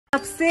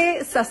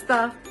Sabse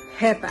sasta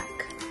hair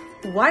pack.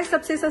 Why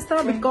sabse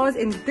sasta? Because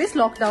in this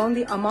lockdown,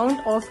 the amount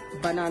of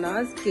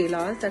bananas,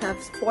 kelas that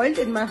have spoiled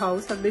in my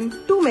house have been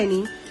too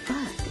many.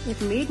 But it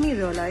made me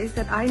realize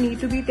that I need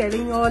to be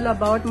telling you all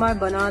about my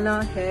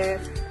banana hair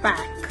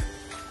pack.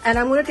 And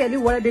I'm going to tell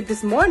you what I did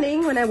this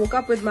morning when I woke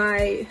up with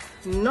my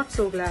not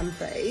so glam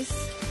face.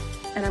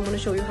 And I'm going to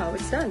show you how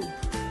it's done.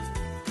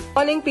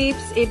 Morning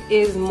peeps, it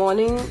is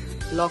morning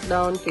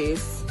lockdown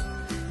face.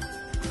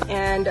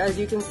 And as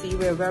you can see,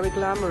 we're very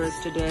glamorous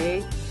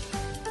today.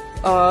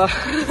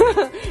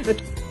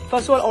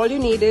 First of all you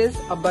need is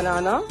a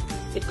banana.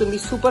 It can be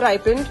super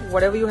ripened,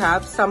 whatever you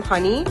have, some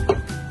honey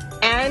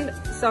and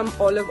some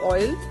olive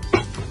oil,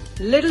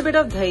 little bit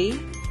of dahi,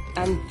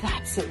 and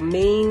that's it.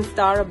 Main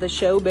star of the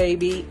show,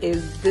 baby,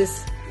 is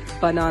this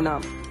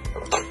banana.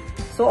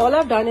 So all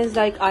I've done is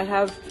like I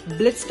have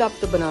blitzed up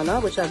the banana,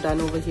 which I've done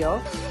over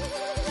here.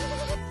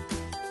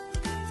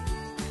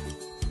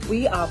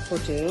 We are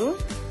putting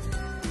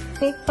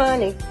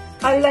honey.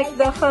 I like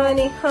the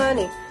honey,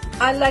 honey.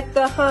 I like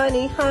the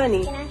honey,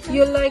 honey.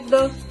 You like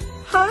the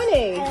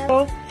honey.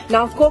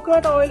 Now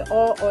coconut oil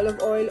or olive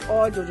oil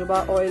or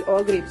jojoba oil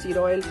or grapeseed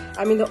oil.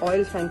 I mean the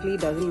oil frankly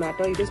doesn't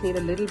matter. You just need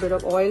a little bit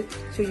of oil.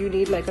 So you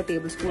need like a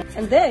tablespoon.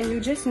 And then you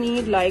just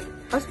need like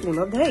a spoon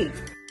of dahi.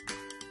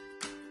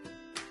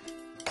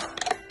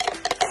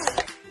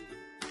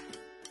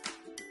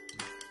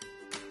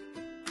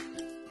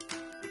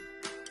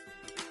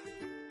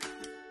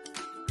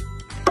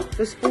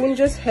 The spoon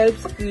just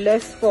helps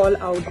less fall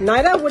out.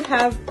 Naira would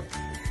have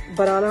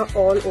banana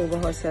all over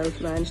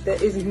herself, man.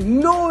 There is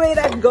no way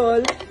that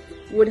girl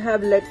would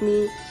have let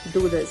me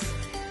do this.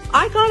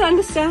 I can't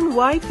understand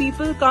why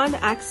people can't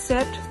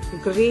accept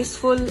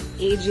graceful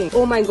aging.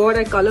 Oh my god,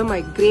 I color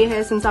my grey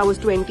hair since I was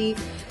 20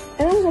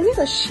 and I was always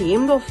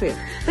ashamed of it.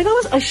 Like I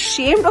was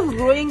ashamed of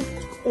growing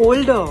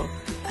older.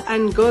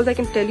 And girls, I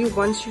can tell you,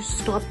 once you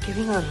stop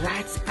giving a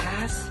rat's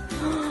ass,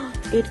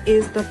 it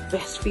is the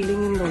best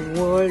feeling in the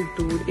world,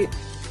 dude.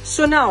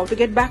 So now, to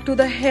get back to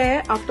the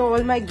hair, after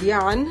all my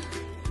gyan,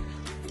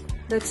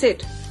 that's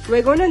it.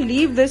 We're going to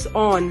leave this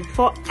on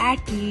for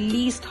at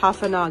least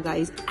half an hour,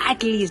 guys.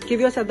 At least. Give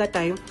yourself that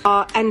time.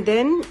 And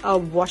then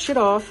wash it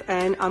off.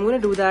 And I'm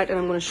going to do that and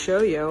I'm going to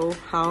show you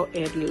how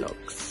it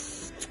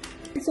looks.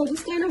 So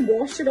just kind of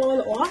wash it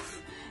all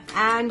off.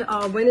 And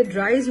when it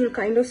dries, you'll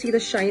kind of see the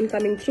shine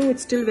coming through.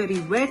 It's still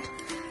very wet.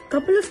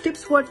 Couple of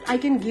tips what I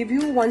can give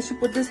you once you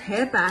put this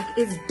hair pack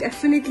is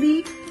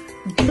definitely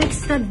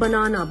blitz that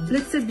banana.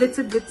 Blitz it, blitz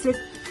it, blitz it.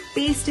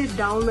 Paste it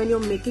down when you're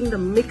making the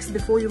mix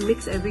before you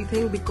mix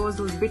everything, because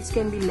those bits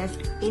can be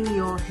left in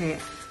your hair.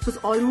 So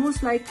it's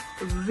almost like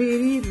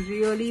really,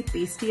 really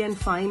pasty and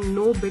fine.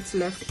 No bits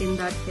left in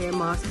that hair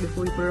mask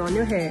before you put it on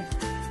your hair,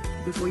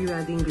 before you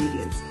add the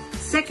ingredients.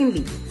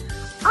 Secondly,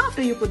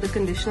 after you put the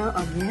conditioner,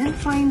 again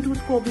fine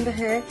tooth comb the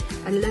hair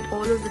and let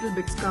all those little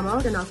bits come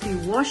out. And after you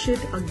wash it,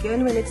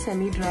 again when it's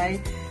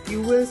semi-dry,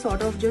 you will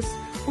sort of just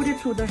put it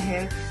through the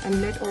hair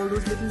and let all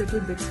those little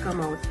bits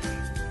come out.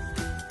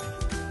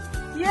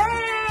 Yay!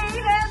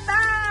 Hair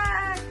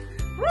pack!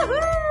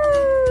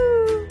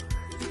 Woohoo!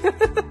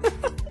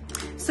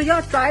 So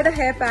yeah, try the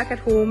hair pack at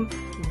home.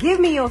 Give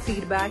me your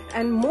feedback.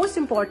 And most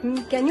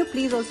important, can you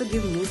please also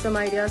give me some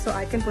ideas so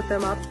I can put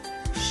them up?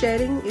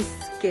 Sharing is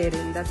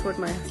caring. That's what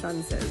my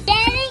son says.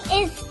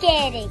 Sharing is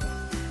caring.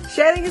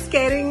 Sharing is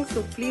caring.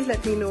 So please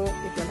let me know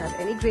if you have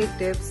any great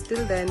tips.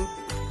 Till then.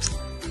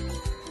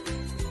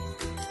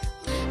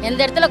 எந்த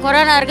இடத்துல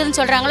corona இருக்குன்னு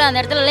சொல்றாங்களோ அந்த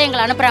இடத்துல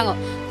எங்களை அனுப்புறாங்க.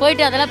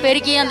 போயிட்டு அதெல்லாம்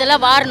பெருக்கி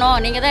அதெல்லாம் வாரணும்,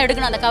 நீங்க தான்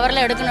எடுக்கணும், அந்த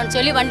கவர்ல எடுக்கணும்னு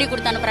சொல்லி வண்டி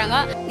கொடுத்து அனுப்புறாங்க.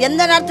 எந்த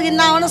நேரத்துக்கு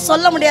என்ன ஆகணும்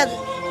சொல்ல முடியாது.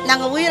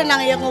 எங்க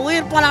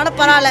உயிர் போனா கூட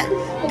பரவாயில்ல.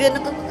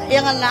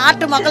 எங்க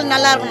நாட்டு மக்கள்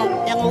நல்லா இருக்கணும்.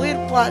 எங்க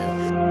உயிர்